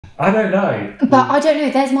I don't know. But I don't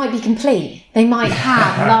know, theirs might be complete. They might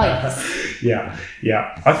have lights. Yeah.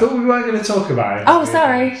 I thought we weren't going to talk about it. Oh,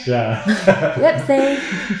 sorry. Yeah.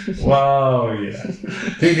 Whoopsie. Whoa, yeah.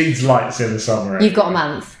 Who needs lights in the summer? You've got a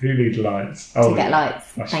month. Who needs lights? To get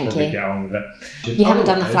lights. I should Thank probably you. get on with it. You haven't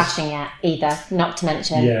done the flashing yet either, not to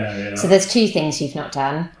mention. Yeah. So there's 2 things you've not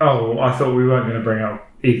done. Oh, I thought we weren't going to bring up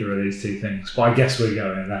either of these 2 things, but I guess we're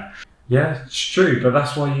going there. Yeah, it's true, but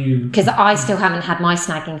that's why you... Because I still haven't had my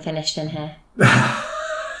snagging finished in here.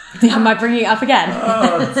 Am I bringing it up again?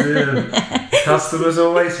 Oh, dear. Customer's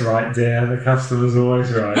always right, dear. The customer's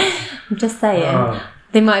always right. I'm just saying. Oh.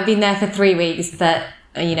 They might have been there for 3 weeks, but,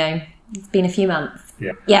 it's been a few months.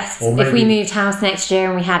 Yeah. Yes, if we moved house next year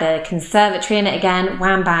and we had a conservatory in it again,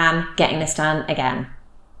 wham bam, getting this done again.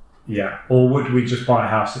 Yeah, or would we just buy a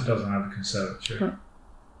house that doesn't have a conservatory?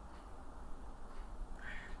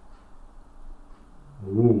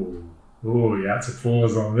 Ooh, you had to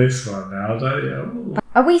pause on this one now, don't you? Ooh.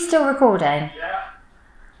 Are we still recording? Yeah.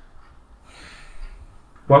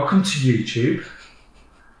 Welcome to YouTube.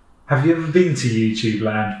 Have you ever been to YouTube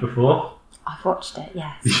Land before? I've watched it,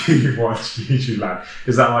 yes. You've watched YouTube Land.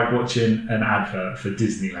 Is that like watching an advert for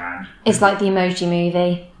Disneyland? It's like the Emoji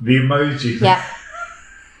Movie. The Emoji? Yeah.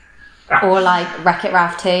 Or like Wreck-It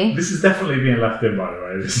Ralph 2. This is definitely being left in, by the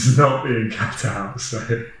way. This is not being cut out,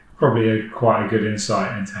 so probably quite a good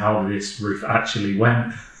insight into how this roof actually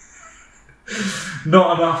went.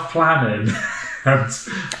 Not enough planning.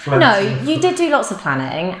 No, you did do lots of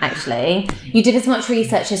planning, actually. You did as much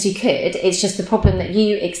research as you could. It's just the problem that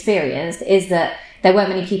you experienced is that there weren't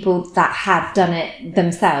many people that had done it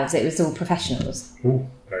themselves. It was all professionals. Oh,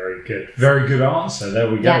 very good. Very good answer. There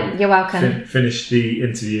we go. Yeah, you're welcome. Finished the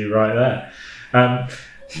interview right there.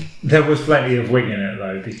 There was plenty of wing in it,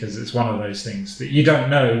 though, because it's one of those things that you don't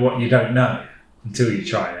know what you don't know until you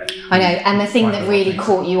try it. I know, and the thing that really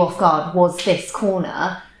caught you off guard was this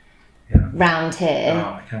corner round here.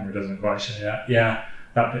 Oh, the camera doesn't quite show that. Yeah,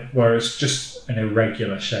 that bit where it's just an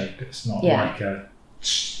irregular shape. It's not like a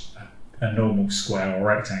normal square or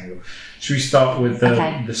rectangle. Should we start with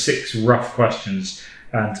the 6 rough questions?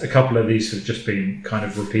 And a couple of these have just been kind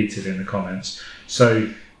of repeated in the comments. So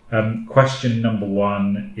question number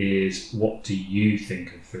 1 is, what do you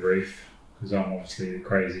think of the roof? Because I'm obviously the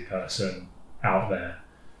crazy person out there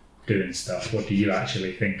doing stuff. What do you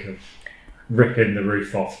actually think of ripping the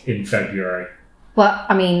roof off in February? Well,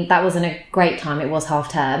 I mean, that wasn't a great time. It was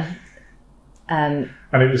half term. And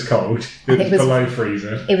it was cold. It was below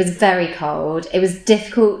freezing. It was very cold. It was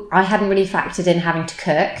difficult. I hadn't really factored in having to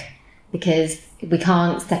cook because we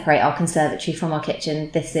can't separate our conservatory from our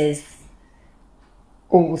kitchen. This is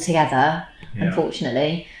all together,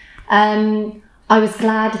 unfortunately. I was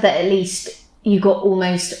glad that at least you got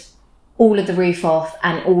almost all of the roof off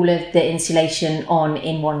and all of the insulation on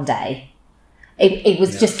in one day. It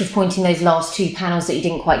was just disappointing, those last 2 panels that you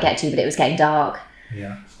didn't quite get to, but it was getting dark.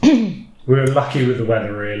 Yeah. We were lucky with the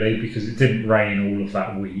weather, really, because it didn't rain all of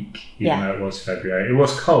that week, even though it was February. It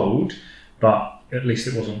was cold, but at least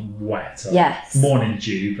it wasn't wet. Yes. Morning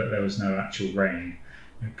dew, but there was no actual rain,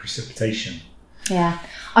 no precipitation. Yeah.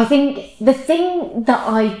 I think the thing that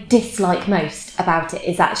I dislike most about it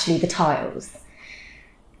is actually the tiles.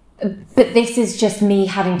 But this is just me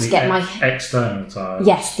having to get my... external tiles?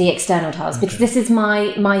 Yes, the external tiles. Because this is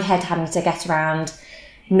my head having to get around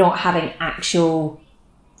not having actual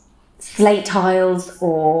slate tiles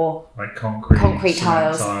or... like concrete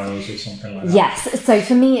tiles or something like that. Yes. So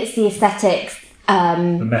for me, it's the aesthetics.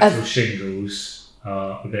 The metal shingles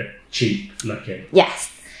are a bit cheap looking.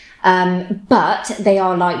 Yes. But they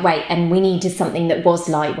are lightweight, and we needed something that was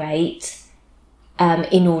lightweight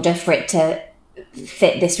in order for it to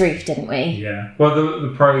fit this roof, didn't we? Yeah. Well,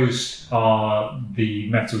 the pros are the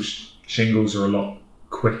metal shingles are a lot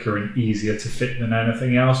quicker and easier to fit than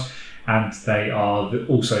anything else, and they are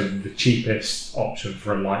also the cheapest option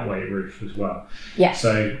for a lightweight roof as well. Yeah.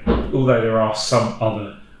 So although there are some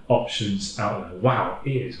other options out there, wow,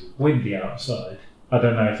 it is windy outside. I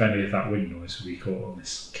don't know if any of that wind noise will be caught on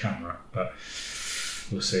this camera, but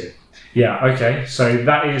we'll see. Yeah, okay. So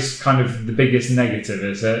that is kind of the biggest negative,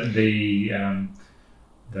 is it? The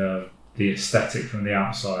aesthetic from the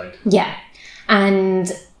outside. Yeah.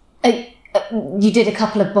 And you did a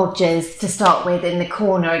couple of bodges to start with in the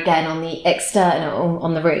corner again on the external,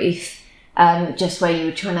 on the roof, just where you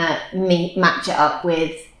were trying to match it up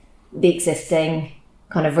with the existing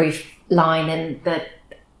kind of roof line and the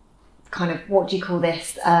kind of, what do you call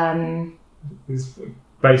this? It's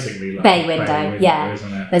basically like bay window, yeah.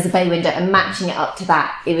 Isn't it? There's a bay window, and matching it up to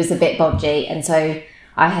that, it was a bit bodgy, and so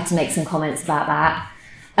I had to make some comments about that.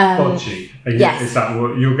 Bodgy. Yes. Is that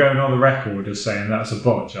what you're going on the record as saying that's a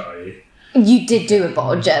bodge, are you? You did do a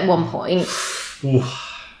bodge at one point.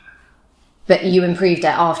 But you improved it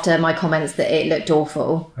after my comments that it looked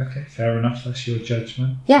awful. Okay, fair enough. That's your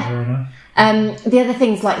judgment. Yeah. Fair enough. The other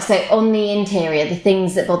things, like, so on the interior, the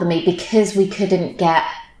things that bother me, because we couldn't get,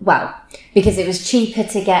 because it was cheaper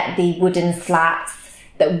to get the wooden slats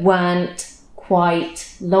that weren't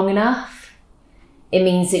quite long enough, it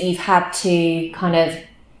means that you've had to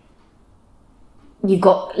you've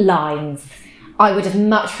got lines. I would have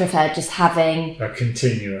much preferred just having a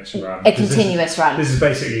continuous run. Run. This is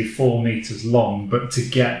basically 4 meters long, but to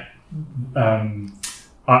get,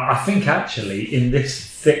 I think actually in this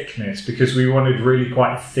thickness, because we wanted really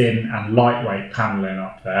quite thin and lightweight paneling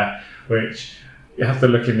up there, which you have to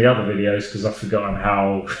look in the other videos because I've forgotten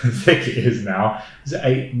how thick it is now. Is it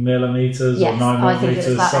 8 millimeters yes, or 9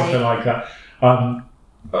 millimeters, something like that?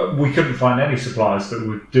 We couldn't find any suppliers that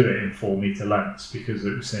would do it in 4 meter lengths because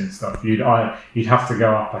it was thin stuff. You'd have to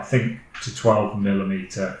go up, I think, to 12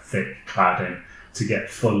 millimeter thick cladding to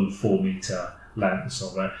get full 4 meter lengths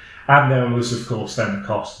of it. And there was, of course, then the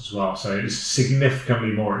cost as well. So it was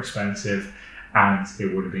significantly more expensive, and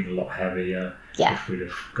it would have been a lot heavier if we'd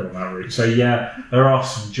have gone that route. So yeah, there are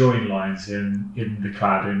some join lines in the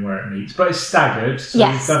cladding where it meets, but it's staggered. So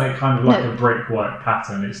we've done it kind of like a brickwork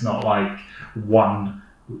pattern. It's not like one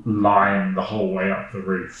line the whole way up the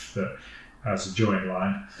roof that has a join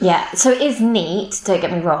line. Yeah, so it is neat, don't get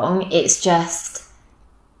me wrong. It's just,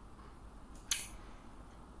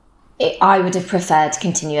 I would have preferred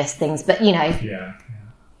continuous things, but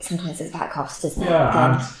sometimes it's that cost, isn't it?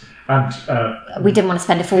 Yeah, and we didn't want to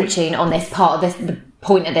spend a fortune on this part of this. The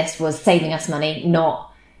point of this was saving us money,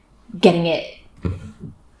 not getting it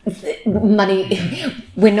money.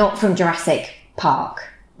 We're not from Jurassic Park.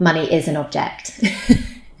 Money is an object.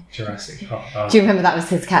 Jurassic Park. Do you remember that was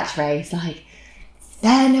his catchphrase? Like,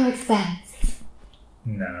 spare no expense.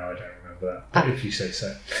 No, I don't remember that. But if you say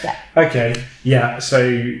so. Yeah. Okay. Yeah.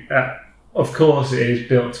 So, of course, it is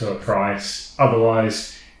built to a price.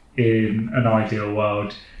 Otherwise, in an ideal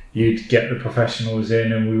world, you'd get the professionals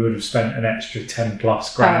in, and we would have spent an extra 10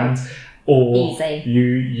 plus grand. Or easy.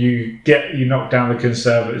 You knock down the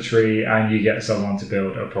conservatory and you get someone to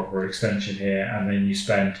build a proper extension here, and then you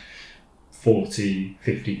spend 40,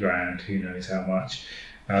 50 grand, who knows how much,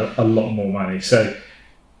 a lot more money. So,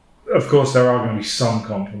 of course, there are going to be some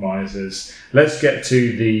compromises. Let's get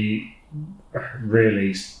to the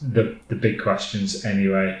big questions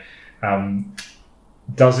anyway.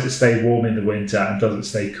 Does it stay warm in the winter, and does it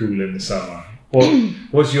stay cool in the summer?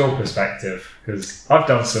 What's your perspective? Because I've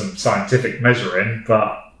done some scientific measuring,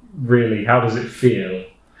 but really, how does it feel?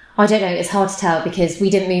 I don't know. It's hard to tell because we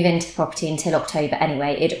didn't move into the property until October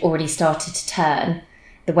anyway. It already started to turn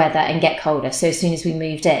the weather and get colder. So as soon as we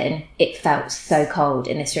moved in, it felt so cold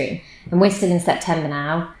in this room. And we're still in September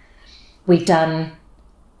now. We've done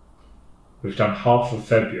half of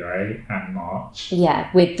February and March. Yeah,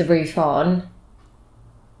 with the roof on.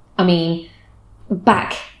 I mean,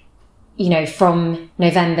 back, from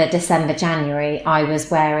November, December, January, I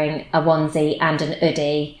was wearing a onesie and an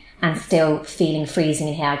hoodie and still feeling freezing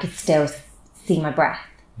in here. I could still see my breath.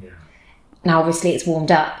 Yeah. Now, obviously, it's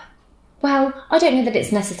warmed up. Well, I don't know that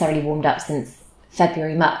it's necessarily warmed up since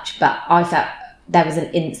February much, but I felt there was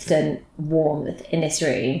an instant warmth in this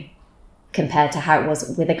room compared to how it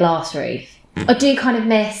was with a glass roof. I do kind of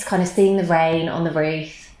miss seeing the rain on the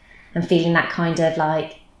roof and feeling that kind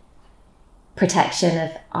of protection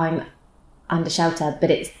of I'm under shelter,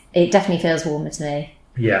 but it definitely feels warmer to me.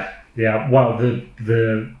 Yeah. Well,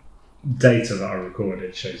 the data that I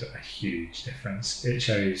recorded shows a huge difference. It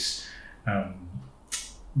shows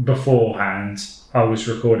beforehand I was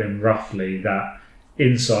recording roughly that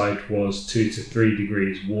inside was 2 to 3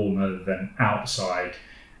 degrees warmer than outside,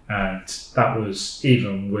 and that was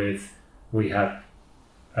even with we had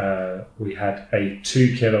a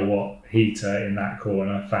 2 kilowatt heater in that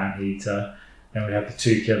corner, fan heater. Then we had the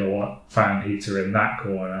 2 kilowatt fan heater in that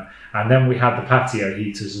corner, and then we had the patio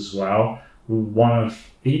heaters as well.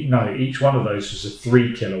 Each one of those was a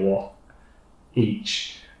 3 kilowatt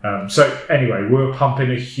each. So anyway, we were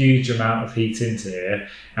pumping a huge amount of heat into here,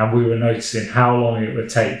 and we were noticing how long it would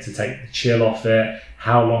take to take the chill off it,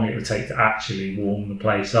 how long it would take to actually warm the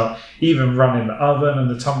place up, even running the oven and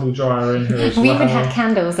the tumble dryer in here as well. We even had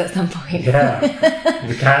candles at some point. Yeah,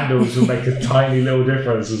 the candles will make a tiny little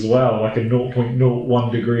difference as well, like a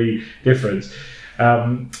 0.01 degree difference.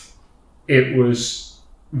 It was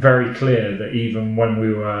very clear that even when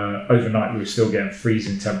we were overnight, we were still getting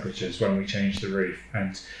freezing temperatures when we changed the roof.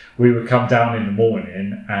 And we would come down in the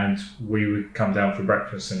morning and we would come down for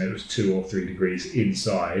breakfast and it was 2 or 3 degrees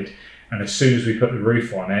inside. And as soon as we put the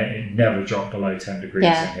roof on it never dropped below 10 degrees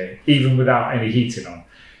in here, even without any heating on.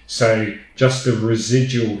 So just the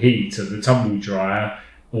residual heat of the tumble dryer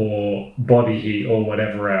or body heat or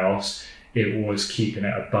whatever else, it was keeping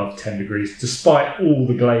it above 10 degrees. Despite all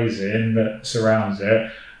the glazing that surrounds it,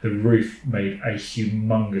 the roof made a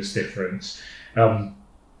humongous difference. I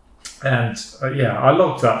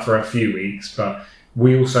logged that for a few weeks, but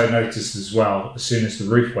we also noticed as well, as soon as the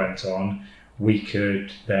roof went on, we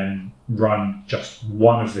could then run just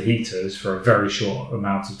one of the heaters for a very short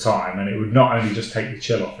amount of time, and it would not only just take the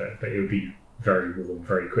chill off it, but it would be very warm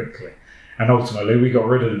very quickly. And ultimately, we got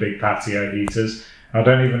rid of the big patio heaters. I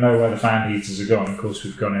don't even know where the fan heaters are gone. Of course,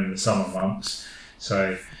 we've gone in the summer months.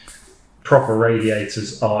 So proper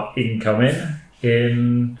radiators are incoming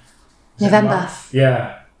in November.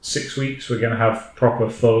 Yeah, 6 weeks. We're going to have proper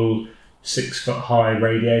full 6 foot high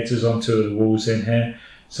radiators on 2 of the walls in here.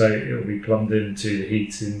 So it'll be plumbed into the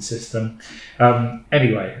heating system.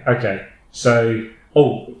 Anyway, okay. So,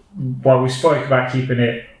 while we spoke about keeping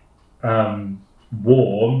it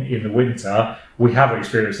warm in the winter, we have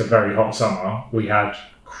experienced a very hot summer. We had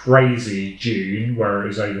crazy June where it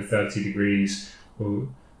was over 30 degrees.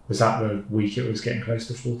 Was that the week it was getting close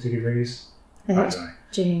to 40 degrees? I don't know.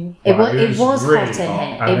 June. It was really hot in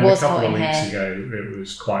here. And it was a couple hot of in weeks here. ago, it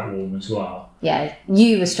was quite warm as well. Yeah,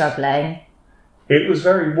 you were struggling. It was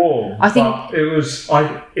very warm. I think but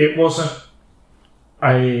it wasn't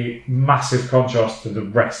a massive contrast to the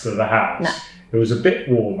rest of the house. No. It was a bit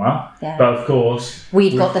warmer, but of course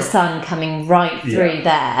we've got the sun coming right through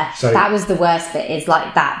there. So that was the worst bit, is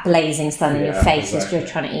like that blazing sun in your face as you're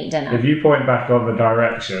trying to eat dinner. If you point back on the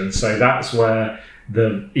direction, so that's where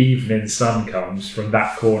the evening sun comes from,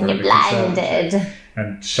 that corner of the conservatory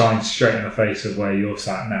and shines straight in the face of where you're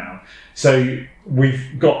sat now. So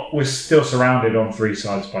we're still surrounded on 3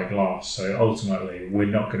 sides by glass, so ultimately we're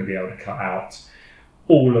not going to be able to cut out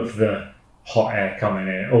all of the hot air coming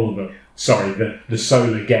in, the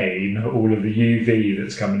solar gain, all of the UV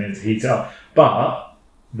that's coming in to heat up. But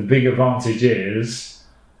the big advantage is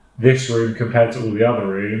this room, compared to all the other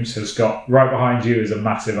rooms, has got, right behind you is a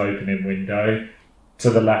massive opening window, to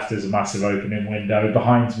the left is a massive opening window,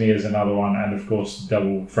 behind me is another one, and of course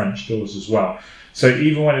double French doors as well. So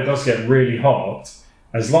even when it does get really hot,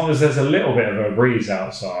 as long as there's a little bit of a breeze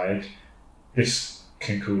outside, this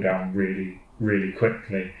can cool down really, really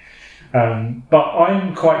quickly. But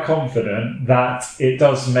I'm quite confident that it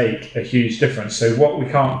does make a huge difference. So what we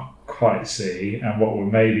can't quite see, and what we'll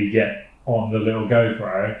maybe get on the little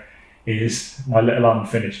GoPro, is my little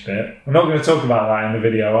unfinished bit. We're not going to talk about that in the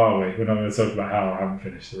video, are we? We're not going to talk about how I haven't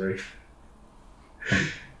finished the roof.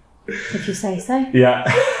 If you say so. Yeah.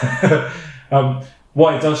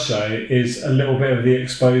 What it does show is a little bit of the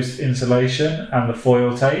exposed insulation and the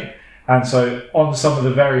foil tape. And so on some of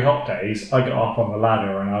the very hot days, I got up on the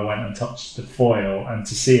ladder and I went and touched the foil and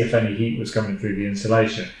to see if any heat was coming through the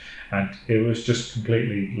insulation. And it was just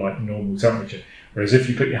completely like normal temperature. Whereas if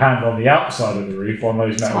you put your hand on the outside of the roof, on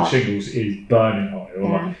those metal shingles, it is burning hot.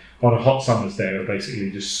 Like on a hot summer's day, it'll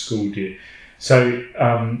basically just scald you. So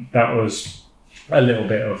that was a little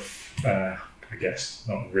bit of, I guess,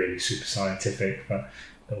 not really super scientific, but a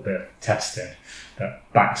little bit of testing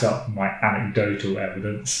that backs up my anecdotal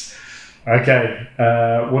evidence. Okay,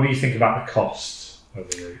 what do you think about the cost of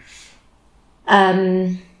the roof?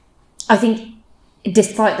 I think,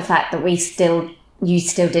 despite the fact that you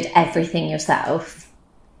still did everything yourself,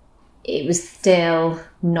 it was still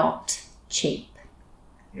not cheap.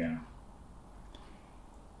 Yeah.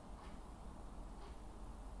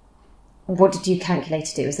 What did you calculate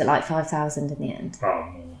to do? Was it like 5,000 in the end?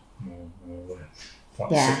 Oh, more.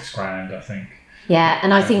 Like £6,000, I think. Yeah,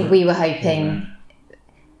 and I think we were hoping,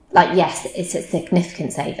 like, yes, it's a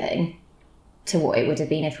significant saving to what it would have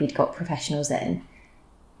been if we'd got professionals in,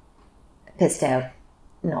 but still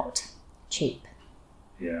not cheap.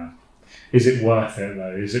 Yeah. Is it worth it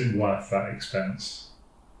though? Is it worth that expense?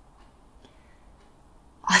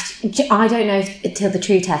 I don't know until the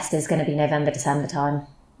true test is going to be November, December time,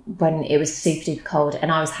 when it was super duper cold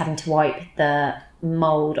and I was having to wipe the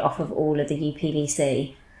mould off of all of the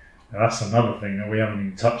UPVC. That's another thing that we haven't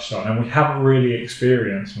even touched on, and we haven't really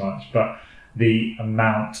experienced much, but the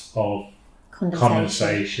amount of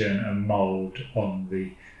condensation and mould on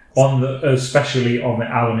the especially on the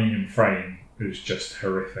aluminium frame was just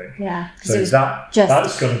horrific. Yeah. So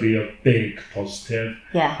that's going to be a big positive.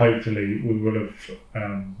 Yeah. Hopefully we would have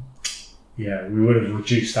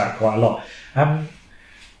reduced that quite a lot.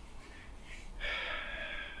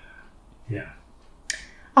 Yeah.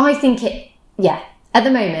 I think at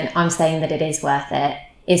the moment, I'm saying that it is worth it.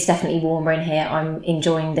 It's definitely warmer in here. I'm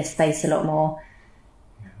enjoying this space a lot more.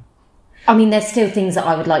 Yeah. I mean, there's still things that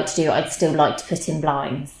I would like to do. I'd still like to put in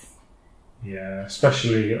blinds. Yeah,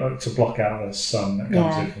 especially to block out the sun that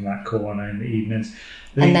comes in from that corner in the evenings.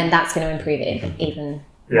 And then that's going to improve it even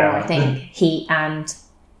more, I think. Heat and...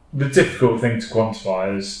 The difficult thing to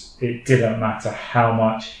quantify is it didn't matter how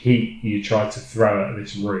much heat you tried to throw at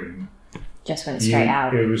this room. Just went straight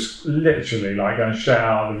out. It was literally like going straight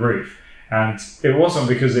out of the roof. And it wasn't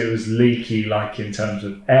because it was leaky, like in terms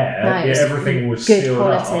of air. No, everything was good sealed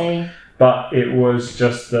quality. up. But it was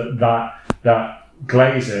just that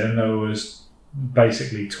glazing that was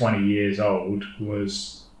basically 20 years old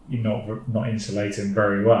was not insulating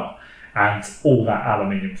very well. And all that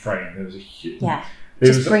aluminium frame, there was a huge... Yeah.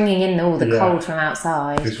 Just bringing in all the cold from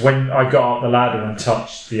outside. Because when I got up the ladder and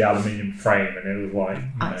touched the aluminium frame, and it was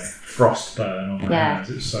like frost burn on my hands.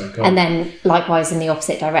 It was so cold. And then likewise in the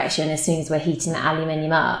opposite direction, as soon as we're heating the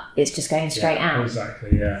aluminium up, it's just going straight out.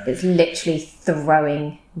 Exactly. Yeah. It's literally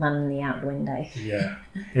throwing money out the window. Yeah.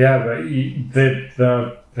 Yeah, but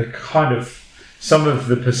the kind of some of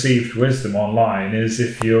the perceived wisdom online is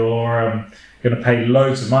if you're going to pay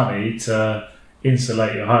loads of money to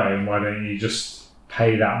insulate your home, why don't you just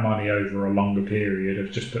pay that money over a longer period of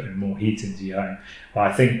just putting more heat into your home? But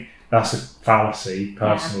I think that's a fallacy,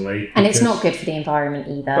 personally. And it's not good for the environment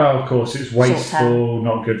either. Well, of course, it's wasteful,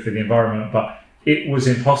 not good for the environment, but it was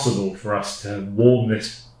impossible for us to warm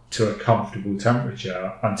this to a comfortable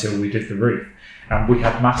temperature until we did the roof. And we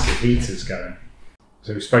had massive heaters going.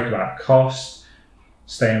 So we spoke about cost,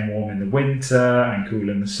 staying warm in the winter and cool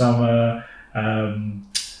in the summer.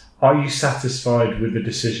 Are you satisfied with the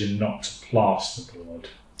decision not to plasterboard?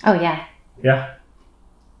 Oh, yeah. Yeah?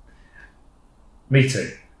 Me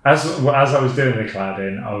too. As I was doing the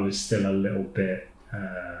cladding, I was still a little bit,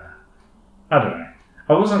 I don't know.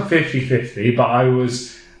 I wasn't 50-50, but I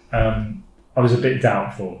was a bit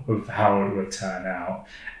doubtful of how it would turn out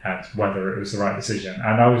and whether it was the right decision.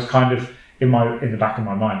 And I was kind of, in the back of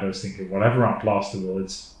my mind, I was thinking, whatever on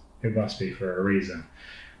plasterboards, it must be for a reason.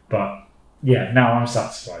 But yeah, now I'm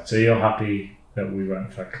satisfied. So you're happy that we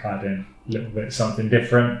went for cladding, a little bit something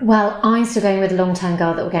different? Well, I'm still going with a long-term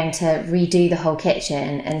goal that we're going to redo the whole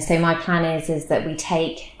kitchen. And so my plan is that we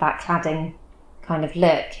take that cladding kind of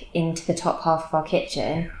look into the top half of our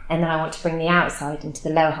kitchen. And then I want to bring the outside into the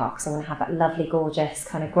lower half because I want to have that lovely, gorgeous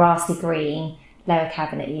kind of grassy green lower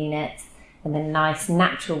cabinet units and then nice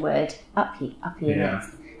natural wood up units. Yeah.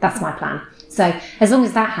 That's my plan. So as long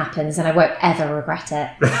as that happens, then I won't ever regret it.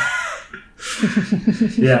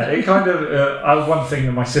 Yeah, it kind of one thing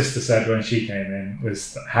that my sister said when she came in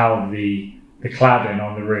was how the cladding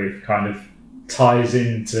on the roof kind of ties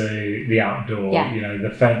into the outdoor. The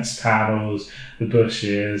fence panels, the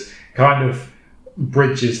bushes, kind of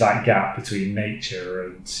bridges that gap between nature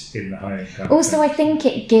and in the home. Also, I think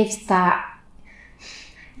it gives that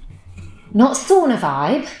not sauna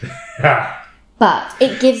vibe, but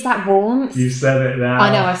it gives that warmth. You said it now.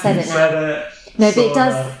 I know, I've said it now. No, but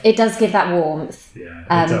it does give that warmth.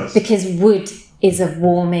 Yeah, it does. Because wood is a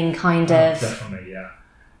warming kind of... Definitely,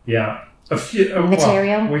 yeah.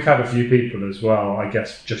 Material. Well, we've had a few people as well, I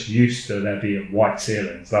guess, just used to there being white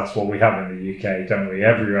ceilings. That's what we have in the UK, don't we?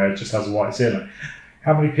 Everywhere just has a white ceiling.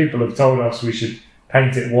 How many people have told us we should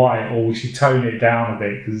paint it white or we should tone it down a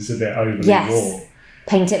bit because it's a bit overly warm?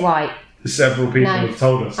 Paint it white. Several people have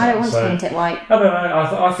told us that. I don't want to paint it white. I don't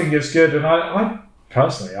know. I think it's good, and I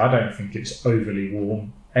personally, I don't think it's overly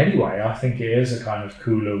warm anyway. I think it is a kind of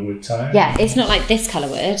cooler wood tone. Yeah, it's not like this colour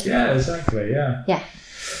wood. Yeah, exactly, yeah. Yeah.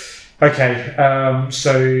 Okay,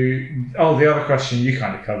 the other question, you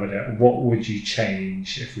kind of covered it. What would you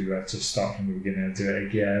change if we were to start from the beginning and do it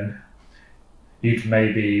again? You'd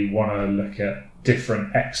maybe want to look at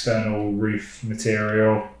different external roof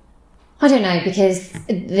material. I don't know, because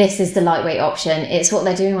this is the lightweight option. It's what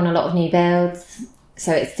they're doing on a lot of new builds.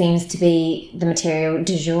 So it seems to be the material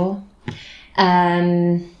du jour.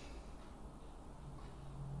 Anything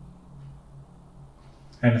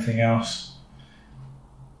else?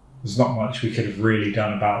 There's not much we could have really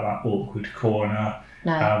done about that awkward corner.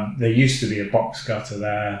 No. There used to be a box gutter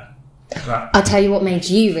there. I'll tell you what made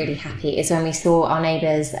you really happy is when we saw our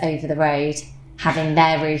neighbours over the road having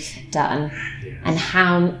their roof done and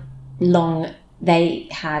how long they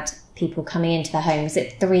had people coming into their home. Was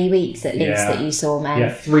it 3 weeks at least that you saw, Mel?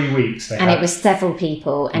 Yeah, 3 weeks. It was several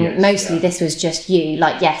people, and mostly this was just you.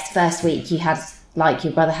 Like, yes, first week you had like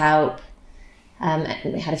your brother help.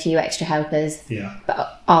 We had a few extra helpers. Yeah.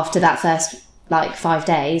 But after that first 5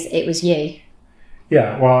 days, it was you.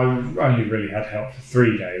 Yeah, well, I only really had help for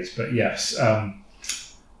 3 days, but yes,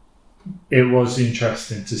 it was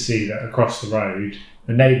interesting to see that across the road,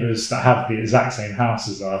 the neighbours that have the exact same house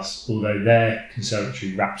as us, although their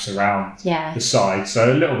conservatory wraps around the side,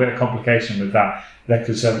 so a little bit of complication with that. Their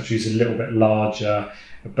conservatory is a little bit larger,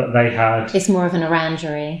 but they had... It's more of an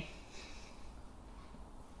orangery.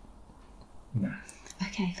 No.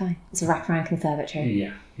 Okay, fine. It's a wraparound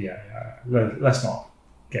conservatory. Yeah. Let's not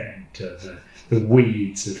get into the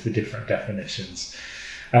weeds of the different definitions.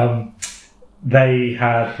 They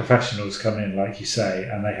had professionals come in, like you say,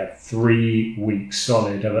 and they had 3 weeks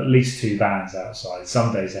solid of at least 2 vans outside.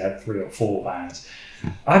 Some days they had 3 or 4 vans.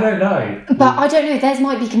 I don't know. But I don't know, theirs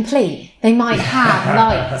might be complete. They might have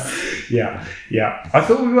lights. Yeah. I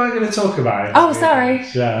thought we weren't going to talk about it. Oh, sorry.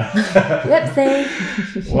 Yeah.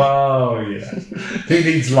 Whoopsie. Well, yeah. Who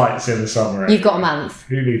needs lights in the summer? You've got a month.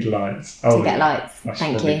 Who needs lights? To get lights. I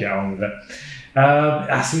should probably get on with it.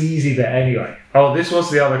 That's the easy bit anyway. Oh, this was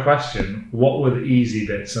the other question. What were the easy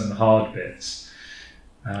bits and the hard bits?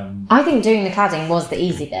 I think doing the cladding was the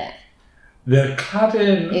easy bit. The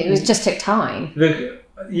cladding... It just took time.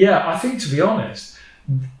 I think, to be honest,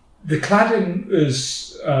 the cladding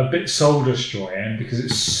was a bit soul destroying because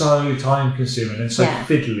it's so time consuming and so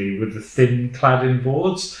fiddly with the thin cladding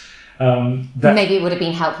boards. Maybe it would have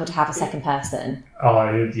been helpful to have a second person.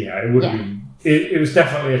 It would have been. It was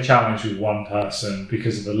definitely a challenge with one person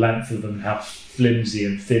because of the length of them, how flimsy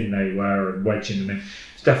and thin they were, and wedging them in.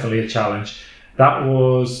 It's definitely a challenge.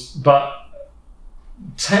 But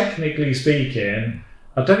technically speaking,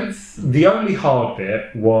 the only hard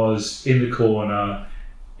bit was in the corner,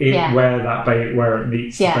 where it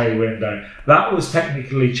meets the bay window. That was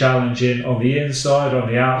technically challenging on the inside, on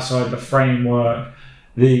the outside, the framework,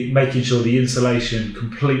 making sure the insulation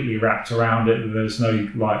completely wrapped around it, that there's no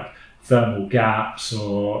thermal gaps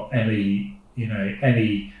or any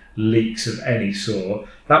leaks of any sort.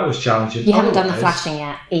 That was challenging. You haven't done the flashing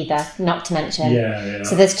yet either, not to mention. Yeah.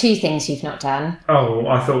 So there's 2 things you've not done. Oh,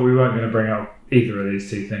 I thought we weren't going to bring up either of these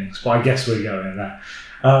 2 things, but I guess we're going there.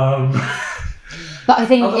 But I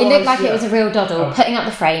think it looked like it was a real doddle. Putting up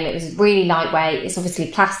the frame, it was really lightweight. It's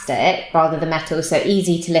obviously plastic rather than metal, so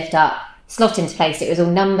easy to lift up, slot into place. It was all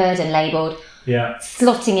numbered and labelled. Yeah.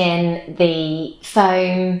 Slotting in the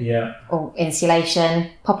foam or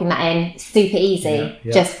insulation, popping that in, super easy.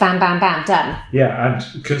 Yeah. Just bam, bam, bam, done. Yeah,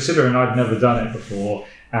 and considering I'd never done it before,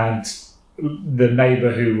 and the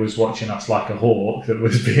neighbour who was watching us like a hawk, that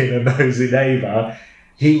was being a nosy neighbour,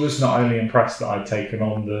 he was not only impressed that I'd taken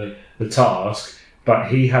on the task, but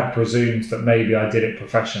he had presumed that maybe I did it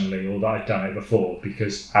professionally or that I'd done it before,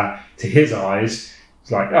 because to his eyes, it's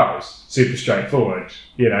like, it's super straightforward.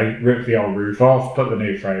 Rip the old roof off, put the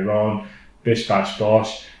new frame on, bish bash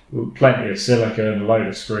bosh, plenty of silicone, a load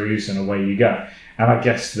of screws, and away you go. And I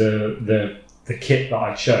guess the kit that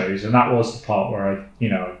I chose, and that was the part where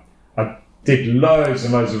I did loads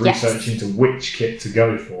and loads of research into which kit to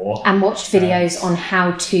go for. And watched videos on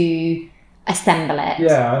how to assemble it.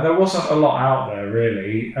 Yeah, and there wasn't a lot out there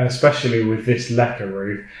really, especially with this Leka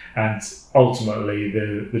roof. And ultimately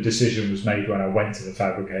the decision was made when I went to the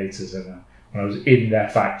fabricators and when I was in their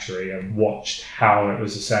factory and watched how it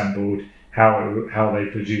was assembled, how they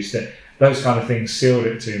produced it. Those kind of things sealed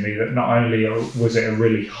it to me that not only was it a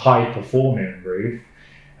really high performing roof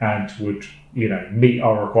and would meet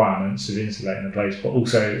our requirements of insulating the place, but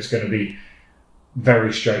also it's going to be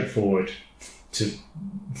very straightforward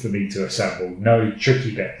for me to assemble. No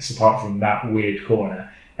tricky bits apart from that weird corner.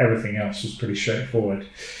 Everything else was pretty straightforward.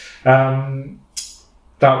 That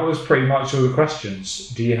was pretty much all the questions.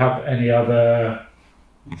 Do you have any other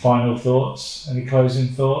final thoughts? Any closing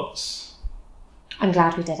thoughts? I'm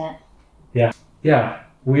glad we did it. Yeah,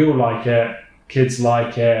 we all like it. Kids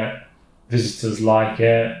like it. Visitors like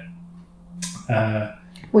it.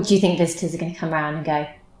 What do you think visitors are going to come around and go,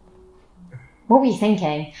 what were you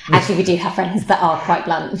thinking? Actually, we do have friends that are quite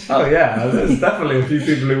blunt. Oh yeah, there's definitely a few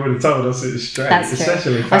people who would have told us it's straight. That's true.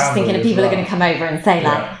 Especially I was thinking of people are going to come over and say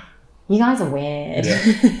you guys are weird.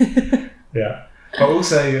 Yeah. But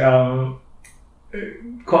also,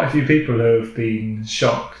 quite a few people have been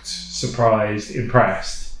shocked, surprised,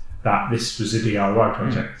 impressed that this was a DIY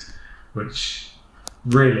project, which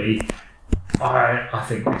really, I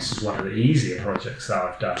think this is one of the easier projects that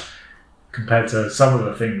I've done compared to some of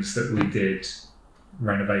the things that we did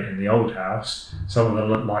renovating the old house. Some of them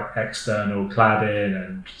look like external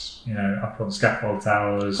cladding and, up on scaffold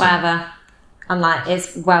towers. Whatever. I'm like,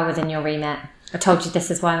 it's well within your remit. I told you this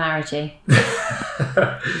is why I married you.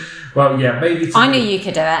 Well, yeah, maybe I knew you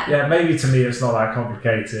could do it. Yeah, maybe to me it's not that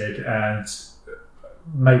complicated, and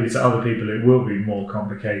maybe to other people it will be more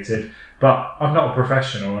complicated, but I'm not a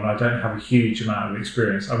professional and I don't have a huge amount of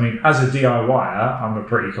experience. I mean, as a DIYer, I'm a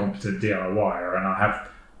pretty competent DIYer and I have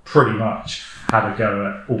pretty much had a go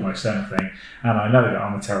at almost anything, and I know that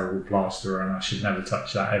I'm a terrible plasterer and I should never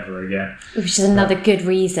touch that ever again. Which is another good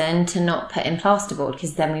reason to not put in plasterboard,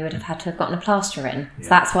 because then we would have had to have gotten a plaster in. So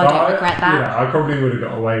that's why I don't regret that. Yeah, I probably would have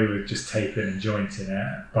got away with just taping and jointing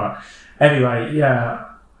it. But anyway, yeah,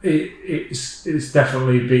 it's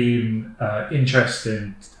definitely been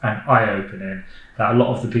interesting and eye-opening that a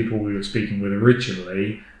lot of the people we were speaking with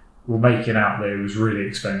originally were making out that it was really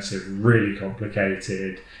expensive, really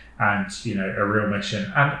complicated, and a real mission.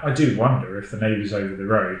 And I do wonder if the neighbours over the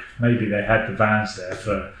road, maybe they had the vans there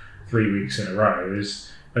for 3 weeks in a row.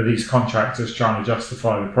 Are these contractors trying to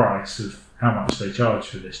justify the price of how much they charge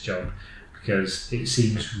for this job? Because it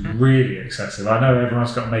seems really excessive. I know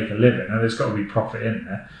everyone's got to make a living and there's got to be profit in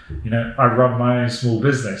there. I run my own small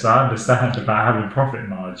business. I understand about having profit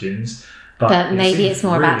margins, but maybe it's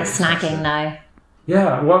more really about the snagging now.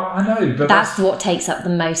 Yeah, well, I know, but that's what takes up the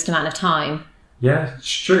most amount of time. Yeah, it's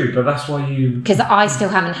true, but that's why because I still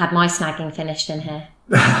haven't had my snagging finished in here.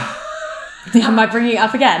 Am I bringing it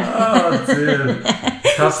up again? Oh dear.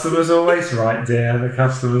 Customer's always right, dear. The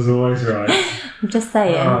customer's always right. I'm just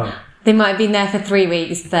saying. They might have been there for 3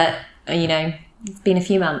 weeks, but it's been a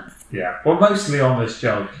few months. Yeah. Well, mostly on this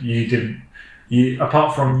job,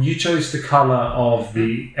 apart from you chose the colour of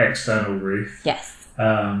the external roof. Yes.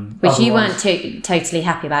 Which you weren't totally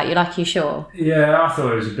happy about. You're like, you sure? Yeah, I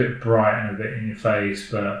thought it was a bit bright and a bit in your face,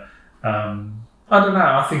 but I don't know.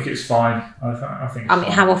 I think it's fine. I think. I mean,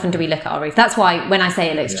 how often do we look at our roof? That's why when I say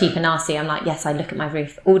it looks cheap and nasty, I'm like, yes, I look at my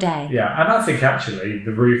roof all day. Yeah, and I think actually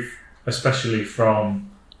the roof, especially from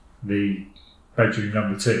the bedroom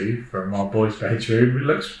number 2, from our boys' bedroom, it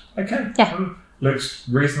looks okay. Yeah, it looks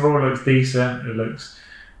reasonable. It looks decent. It looks,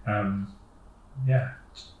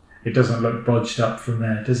 It doesn't look bodged up from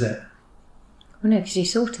there, does it? Oh no, because you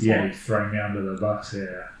sorted it. Yeah, you're throwing me under the bus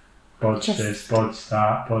here. Bodge this, bodge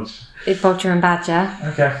that, bodge... Bodger and badger.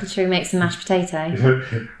 Okay. Should we make some mashed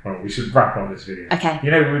potato? Well, we should wrap up this video. Okay.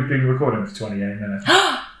 We've been recording for 28 minutes.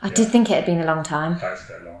 I did think it had been a long time. That's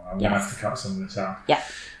a bit long. I'm going to have to cut some of this out. Yeah.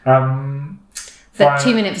 But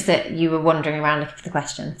 2 minutes that you were wandering around looking for the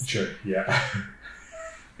questions. True, yeah.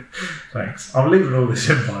 Thanks. I'm leaving all this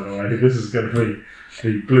in, by the way. This is going to be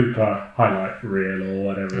the blooper highlight reel or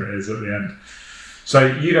whatever it is at the end. So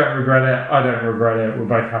you don't regret it, I don't regret it, we're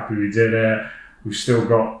both happy we did it. We've still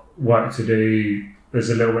got work to do. There's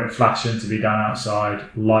a little bit of flashing to be done outside,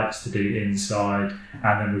 lights to do inside,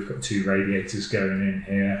 and then we've got 2 radiators going in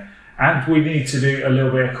here. And we need to do a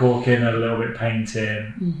little bit of caulking, a little bit of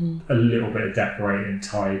painting, a little bit of decorating,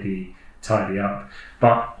 tidy up.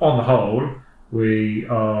 But on the whole, we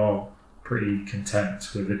are pretty content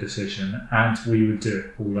with the decision, and we would do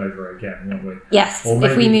it all over again, wouldn't we? Yes,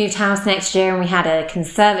 if we moved house next year and we had a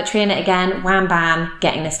conservatory in it again, wham bam,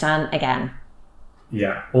 getting this done again.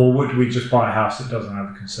 Yeah, or would we just buy a house that doesn't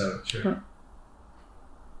have a conservatory?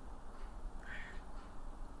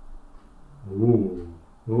 Ooh,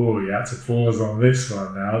 you had to pause on this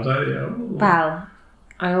one now, don't you? Ooh. Well,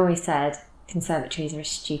 I always said conservatories are a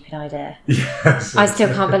stupid idea. Yes. I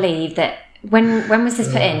still can't believe that. When was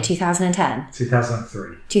this put in? 2010?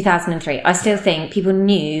 2003. 2003. I still think people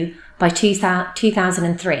knew by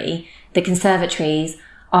 2003 that conservatories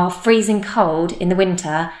are freezing cold in the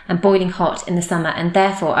winter and boiling hot in the summer, and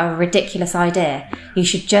therefore are a ridiculous idea. You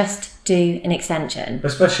should just do an extension.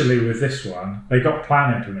 Especially with this one. They got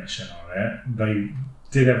planning permission on it. They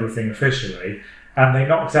did everything officially. And they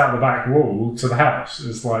knocked out the back wall to the house.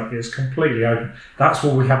 It's completely open. That's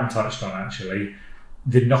what we haven't touched on, actually.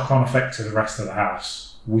 The knock-on effect to the rest of the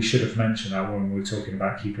house. We should have mentioned that when we were talking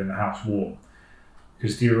about keeping the house warm.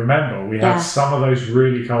 Because do you remember, we had some of those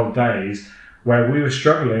really cold days where we were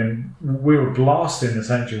struggling, we were blasting the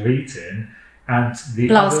central heating, and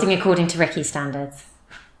according to Ricky's standards.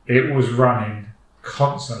 It was running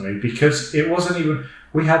constantly, because it wasn't even...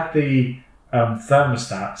 We had the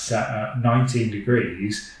thermostat set at 19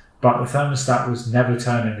 degrees, but the thermostat was never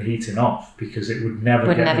turning the heating off because it would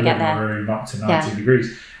never get the room up to 19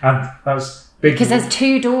 degrees. And that's big. Because there's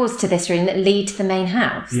 2 doors to this room that lead to the main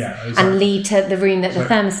house. Yeah, exactly. And lead to the room that the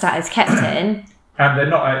thermostat is kept in. And they're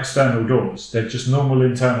not external doors. They're just normal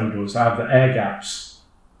internal doors that have the air gaps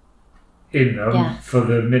in them for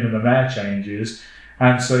the minimum air changes.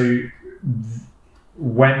 And so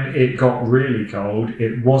when it got really cold,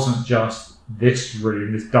 it wasn't just this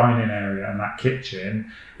room, this dining area and that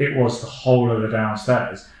kitchen, it was the whole of the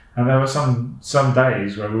downstairs. And there were some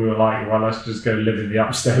days where we were like, well, let's just go live in the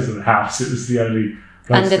upstairs of the house. It was the only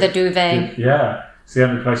place under the duvet. It's the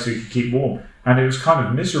only place we could keep warm. And it was kind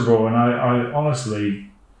of miserable. And I honestly,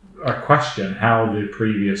 I question how the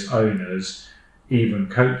previous owners even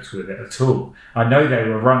coped with it at all. I know they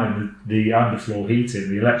were running the underfloor heating,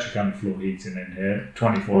 the electric underfloor heating in here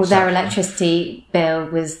 24/7. Well, their electricity bill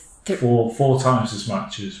was four times as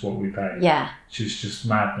much as what we paid. Yeah. Which is just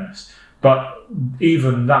madness. But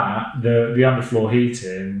even that, the underfloor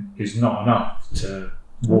heating is not enough to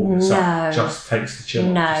warm us up. It just takes the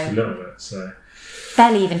chill off just a little bit. So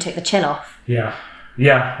barely even took the chill off. Yeah.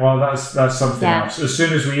 Yeah, well, that's something else. As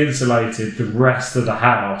soon as we insulated, the rest of the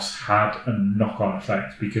house had a knock-on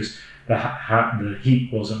effect because the heat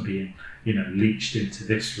wasn't being, leached into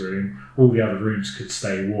this room. All the other rooms could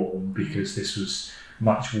stay warm because this was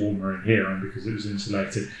much warmer in here and because it was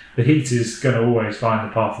insulated. The heat is going to always find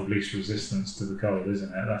the path of least resistance to the cold, isn't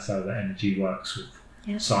it? That's how the energy works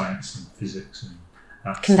with science and physics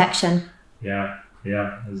and convection. Yeah,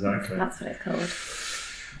 exactly. That's what it's called.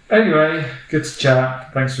 Anyway, good to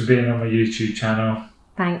chat. Thanks for being on my YouTube channel.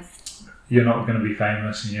 Thanks. You're not going to be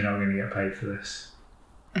famous and you're not going to get paid for this.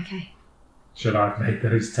 Okay. Should I have made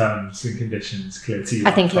those terms and conditions clear to you?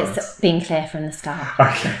 I think it's been clear from the start.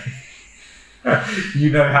 Okay. You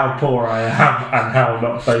know how poor I am and how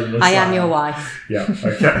not famous I am your wife. Yeah,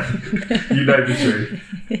 okay. You know the truth.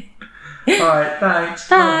 Alright, thanks.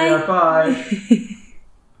 Bye. Bye.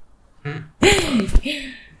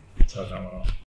 Turn that one off.